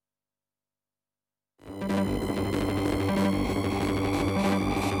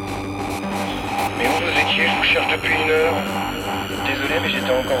depuis 1 heure. Désolé, mais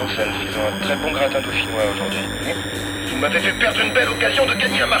j'étais encore au self. Ils ont un très bon gratin dauphinois aujourd'hui. Vous m'avez fait perdre une belle occasion de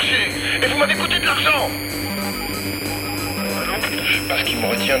gagner un marché. Et vous m'avez coûté de l'argent. Je sais pas ce qui me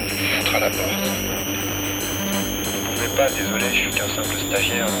retient de vous foutre à la porte. Vous pouvez pas, désolé, je suis qu'un simple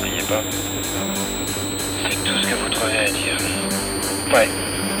stagiaire, n'oubliez pas. C'est tout ce que vous trouvez à dire. Ouais.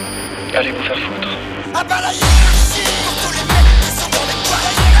 Allez vous faire foutre. Ah bah la hiérarchie.